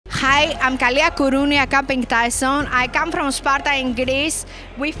Hi, I'm Kallia Kourouni, accompanying Tyson. I come from Sparta in Greece.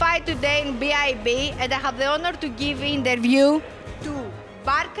 We fight today in BYB and I have the honor to give interview to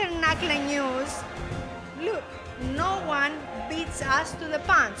bareknuckle news. Look, no one beats us to the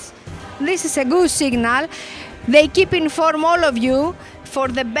punch. This is a good signal. They keep inform all of you for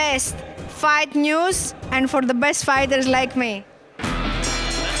the best fight news and for the best fighters like me.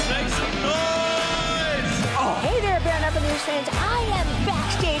 Let's make some noise! Hey there, Bare Knuckle News fans. I am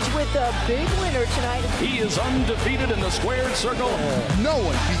backstage with the big winner tonight. He is undefeated in the squared circle. No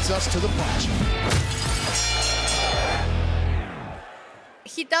one beats us to the punch.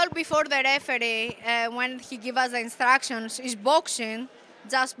 He told before the referee, when he gave us the instructions, is boxing,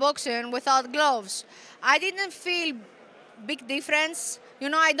 just boxing without gloves. I didn't feel big difference. You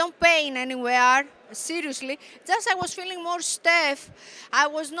know, I don't pain anywhere, seriously. Just I was feeling more stiff. I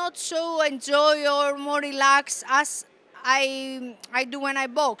was not so enjoy or more relaxed as I do when I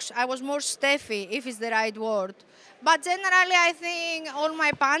box. I was more stiffy, if it's the right word. But generally, I think all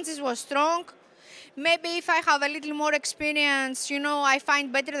my punches were strong. Maybe if I have a little more experience, you know, I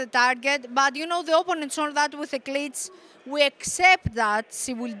find better the target. But, you know, the opponents on that with the cleats, we accept that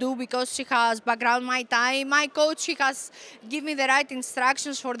she will do because she has background Muay Thai. My coach, he has given me the right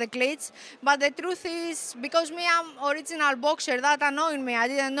instructions for the cleats. But the truth is, because me, I'm original boxer, that annoyed me. I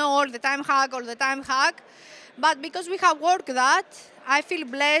didn't know all the time hack. But because we have worked that, I feel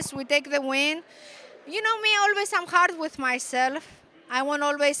blessed. We take the win. You know me, always I'm hard with myself. I want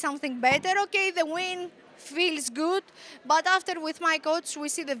always something better. Okay, the win feels good, but after with my coach, we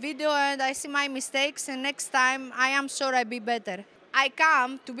see the video and I see my mistakes, and next time I am sure I'll be better. I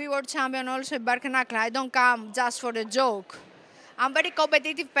come to be world champion also in bareknuckle. I don't come just for a joke. I'm a very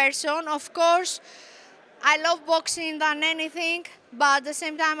competitive person. Of course, I love boxing than anything, but at the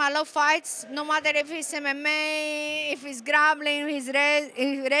same time I love fights. No matter if it's MMA, if it's grappling, if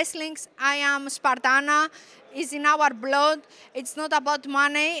it's wrestling, I am Spartana. It's in our blood. It's not about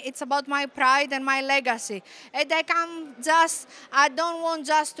money. It's about my pride and my legacy. And I don't want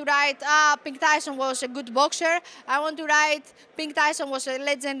just to write, Pink Tyson was a good boxer. I want to write, Pink Tyson was a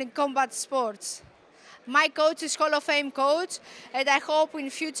legend in combat sports. My coach is Hall of Fame coach, and I hope in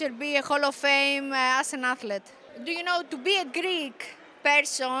future be a Hall of Fame as an athlete. Do you know, to be a Greek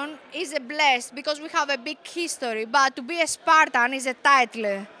person is a blessed because we have a big history, but to be a Spartan is a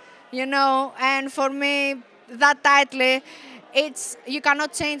title, you know, and for me, that title, you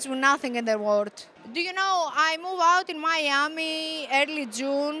cannot change with nothing in the world. Do you know, I moved out in Miami early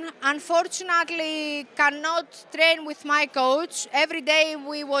June. Unfortunately, cannot train with my coach. Every day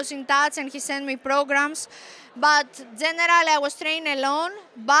we was in touch and he sent me programs. But generally I was training alone.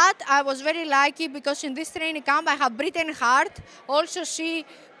 But I was very lucky because in this training camp I have Britain Hart. Also she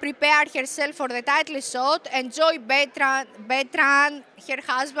prepared herself for the title shot. Enjoy Bertrand, her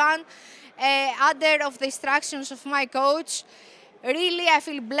husband. Other of the instructions of my coach. Really, I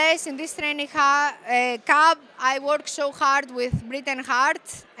feel blessed in this training camp. I work so hard with Britain Hart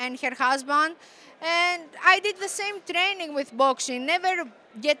and her husband. And I did the same training with boxing. Never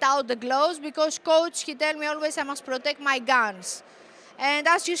get out the gloves because coach, he tell me always I must protect my guns. And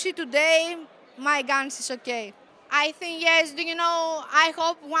as you see today, my guns is okay. I think, yes, do you know, I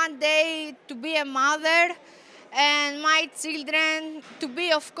hope one day to be a mother and my children to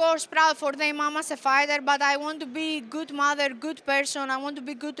be, of course, proud for their mom as a fighter, but I want to be good mother, good person. I want to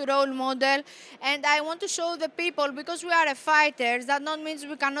be good role model, and I want to show the people, because we are a fighters, that not means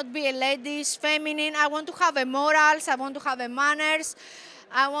we cannot be a ladies, feminine. I want to have a morals, I want to have a manners,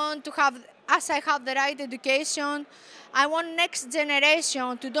 I want to have, as I have the right education, I want next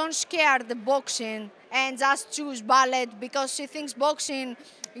generation to don't scare the boxing and just choose ballet because she thinks boxing,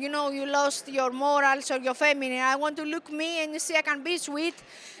 you know, you lost your morals or your feminine. I want to look me and you see I can be sweet.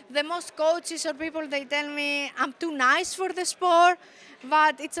 The most coaches or people, they tell me I'm too nice for the sport,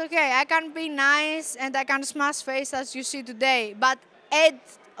 but it's okay. I can be nice and I can smash face as you see today. But at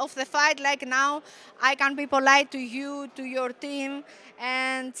of the fight like now, I can be polite to you, to your team,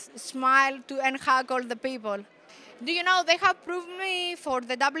 and smile to and hug all the people. Do you know, they have proved me for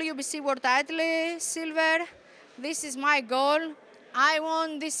the WBC World Title silver. This is my goal. I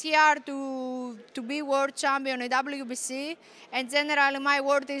want this year to be world champion in WBC, and generally my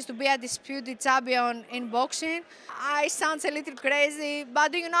word is to be a disputed champion in boxing. I sound a little crazy,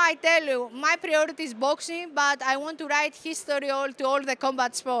 but do you know, I tell you, my priority is boxing, but I want to write history to all the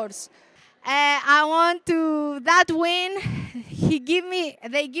combat sports. I want to, that win,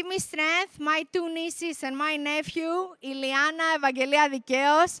 they give me strength, my two nieces and my nephew, Iliana, Ευαγγελία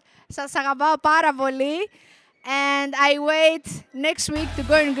Δικαίος. Σας αγαπάω πάρα πολύ. And I wait next week to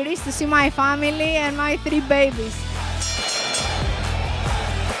go in Greece to see my family and my 3 babies.